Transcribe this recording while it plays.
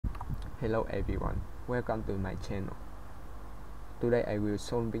Hello everyone, welcome to my channel. Today I will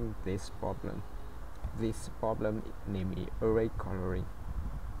solving this problem. This problem named array coloring.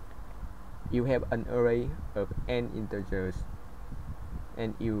 You have an array of n integers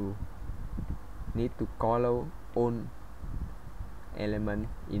and you need to color all element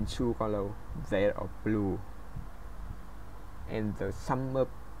in two color, red or blue, and the sum of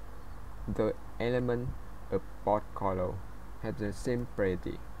the element of both color has the same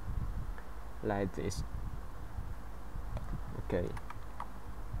property, like this. Okay,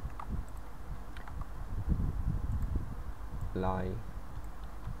 like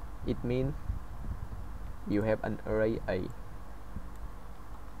it means you have an array A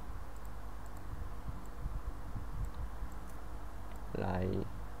like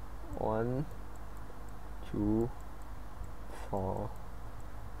 1 2 4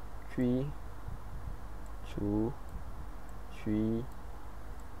 3 2 3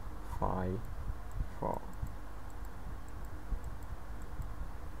 5 4.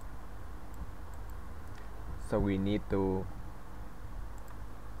 So we need to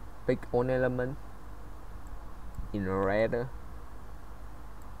pick one element in a red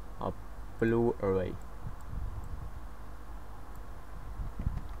or blue array.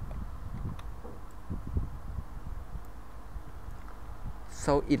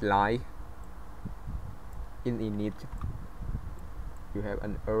 So it like in init you have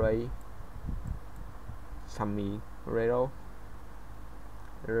an array semi 0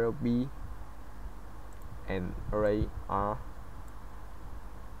 B and array R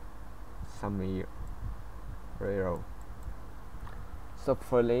semi 0. So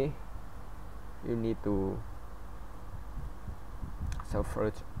firstly you need to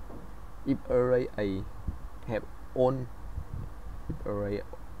first if array A have on array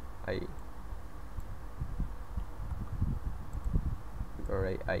A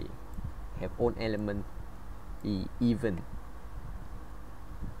have all element even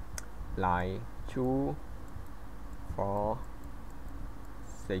like 2 4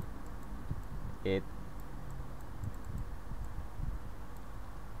 6 8.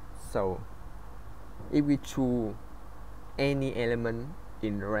 So if we choose any element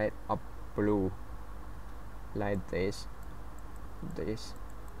in red or blue like this,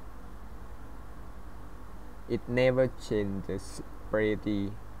 it never changes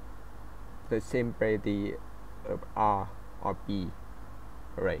property, the same property of R or B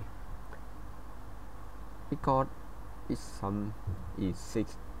array, because its sum is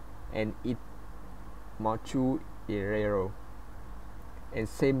 6 and its mod 2 is 0, and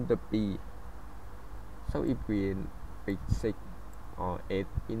same the B. So if we pick 6 or 8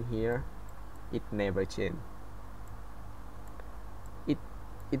 in here, it never change.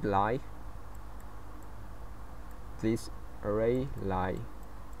 It like this array like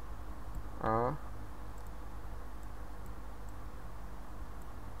R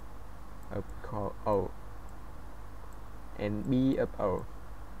of O and B of O.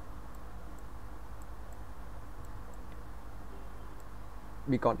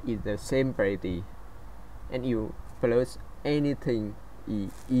 Because it's the same property and you plus anything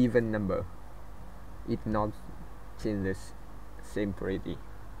even number, it not changes same property.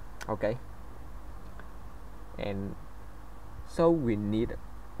 Okay, and so we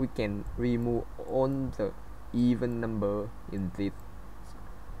can remove all the even number in this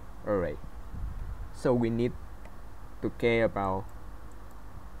array. So we need to care about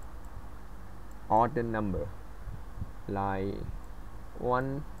odd number like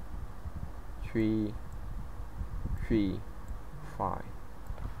 1 3 3 5.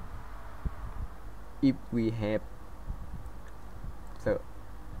 If we have the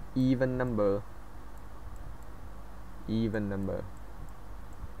even number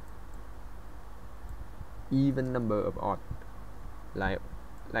of odd like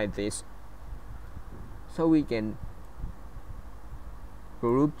this, so we can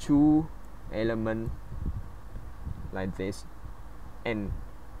group two element like this, and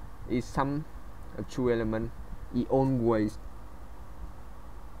is sum of two element is always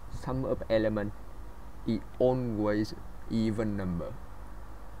sum of element is always even number.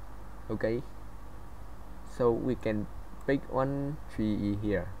 Okay, so we can pick 1 3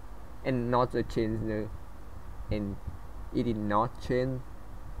 here and not change and it did not change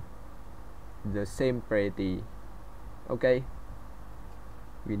the same property. Okay,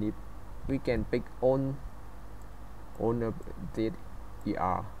 we can pick on of this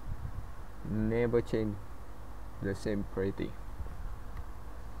ER, never change the same property.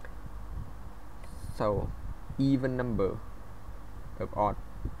 So even number of odd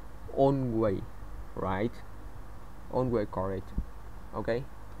always right, always correct. Okay,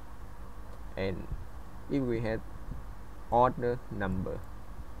 And if we have odd number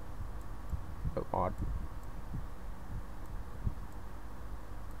of odd,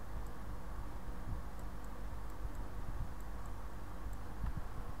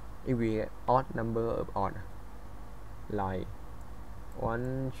 if we have odd number of odd, like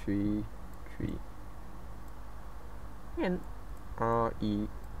 1 3 3 and RE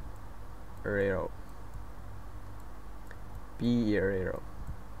 0 B 0,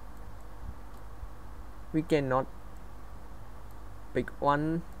 we cannot pick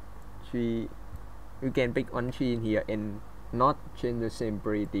 1 3, we can pick 1 3 in here and not change the same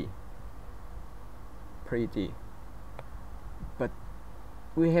pretty, but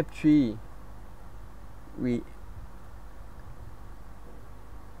we have 3, we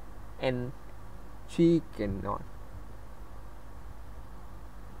and 3 cannot,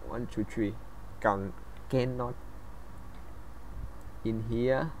 1 2 3 cannot in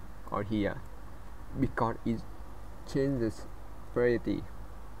here or here, because it changes parity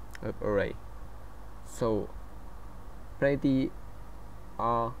of array. So parity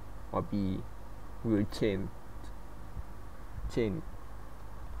R or B will change.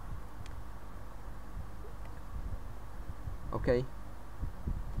 Okay,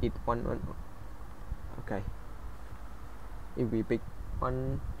 it one. Okay, if we pick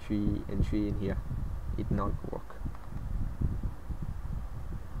 1 3 and 3 in here, it not work.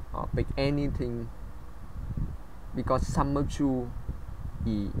 Or pick anything, because sum of 2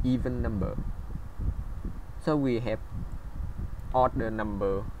 is even number, so we have odd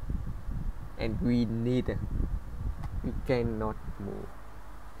number and we cannot move,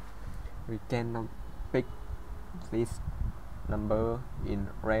 we cannot pick this number in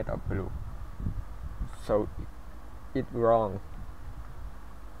red or blue, so it's wrong.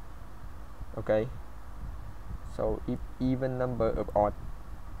 Okay, so if even number of odd,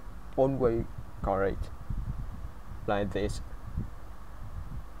 always correct, like this,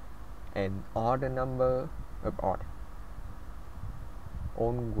 and odd number of odd,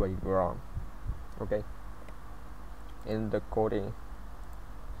 always wrong. Okay, in the coding,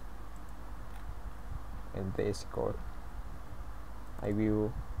 and this code I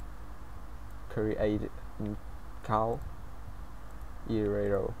will create count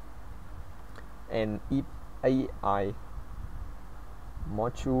 0, and if AI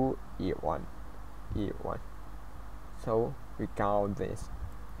module E1, so we count this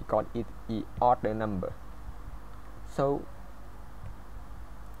because it is odd number. So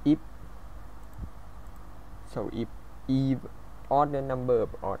if odd number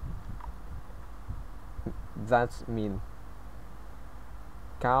of odd, that means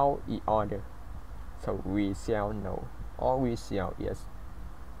count is order, so we shall no or we shall yes.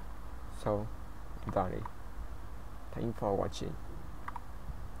 So that is. Thanks for watching.